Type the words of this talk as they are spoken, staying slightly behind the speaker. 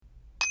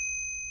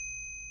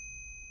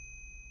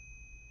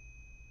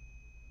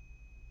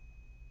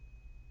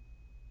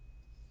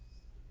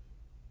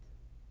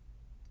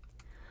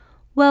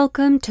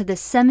Welcome to the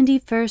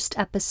 71st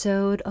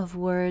episode of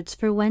Words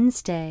for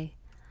Wednesday,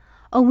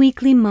 a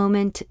weekly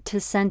moment to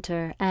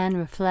center and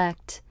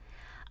reflect.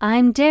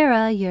 I'm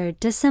Dara, your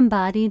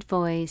disembodied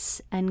voice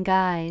and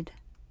guide.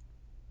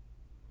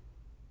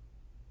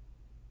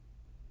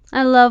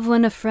 I love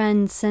when a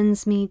friend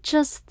sends me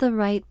just the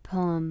right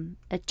poem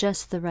at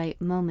just the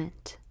right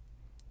moment.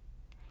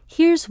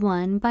 Here's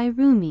one by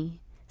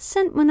Rumi,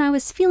 sent when I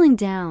was feeling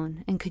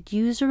down and could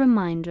use a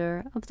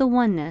reminder of the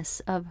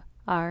oneness of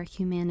our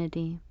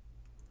humanity.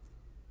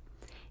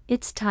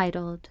 It's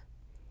titled,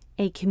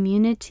 A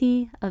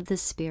Community of the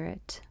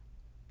Spirit.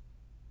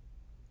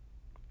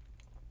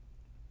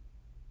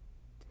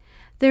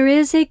 There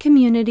is a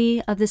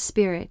community of the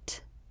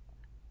Spirit.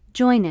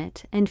 Join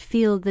it and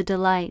feel the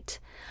delight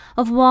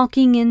of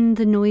walking in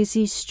the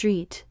noisy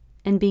street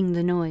and being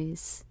the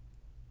noise.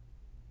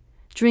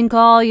 Drink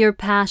all your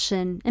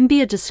passion and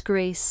be a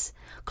disgrace.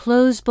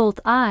 Close both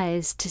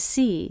eyes to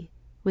see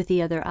with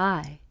the other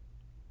eye.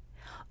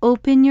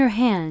 Open your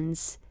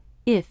hands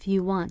if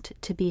you want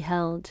to be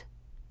held.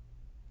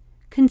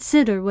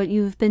 Consider what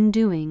you've been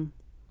doing.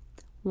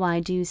 Why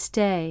do you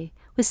stay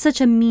with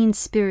such a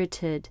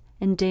mean-spirited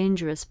and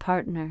dangerous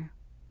partner?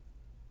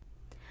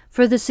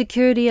 For the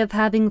security of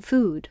having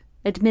food,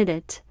 admit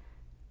it.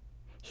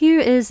 Here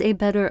is a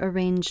better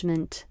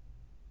arrangement.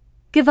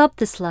 Give up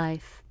this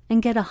life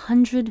and get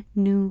 100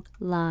 new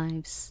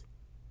lives.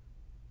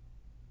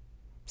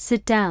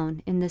 Sit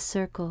down in this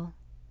circle.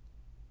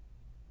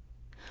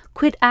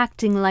 Quit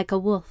acting like a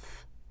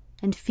wolf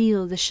and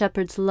feel the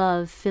shepherd's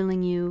love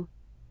filling you.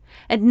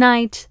 At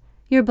night,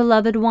 your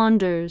beloved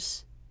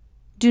wanders.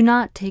 Do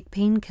not take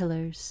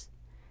painkillers.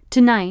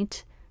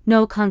 Tonight,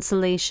 no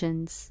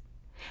consolations.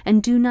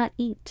 And do not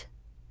eat.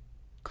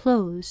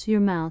 Close your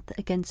mouth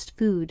against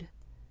food.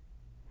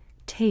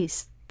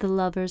 Taste the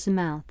lover's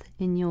mouth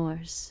in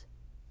yours.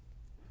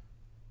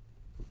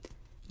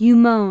 You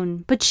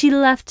moan, but she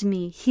left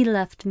me, he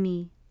left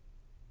me.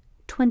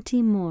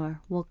 20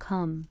 more will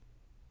come.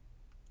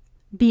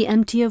 Be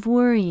empty of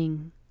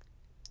worrying.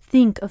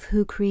 Think of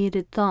who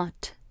created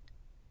thought.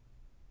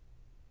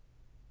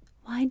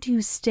 Why do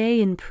you stay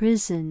in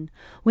prison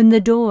when the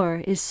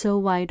door is so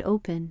wide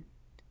open?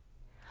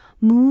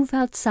 Move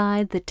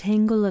outside the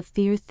tangle of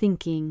fear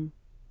thinking.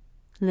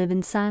 Live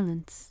in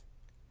silence.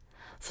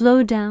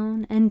 Flow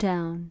down and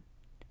down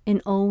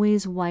in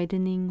always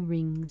widening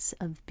rings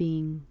of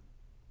being.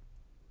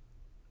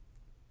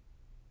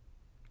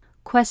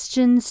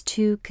 Questions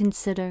to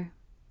consider.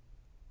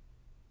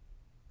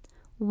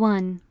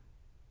 1.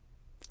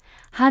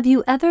 Have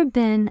you ever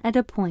been at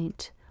a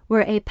point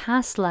where a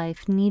past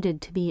life needed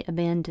to be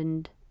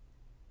abandoned?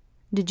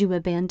 Did you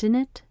abandon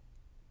it?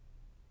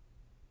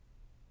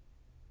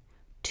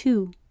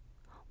 2.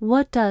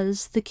 What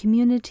does the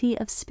community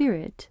of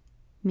spirit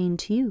mean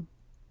to you?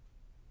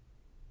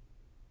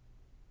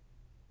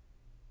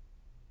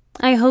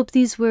 I hope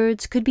these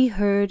words could be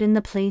heard in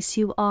the place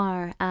you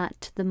are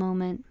at the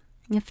moment.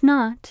 If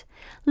not,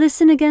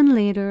 listen again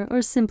later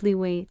or simply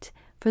wait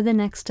for the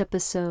next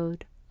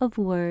episode of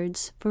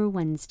Words for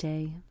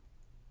Wednesday.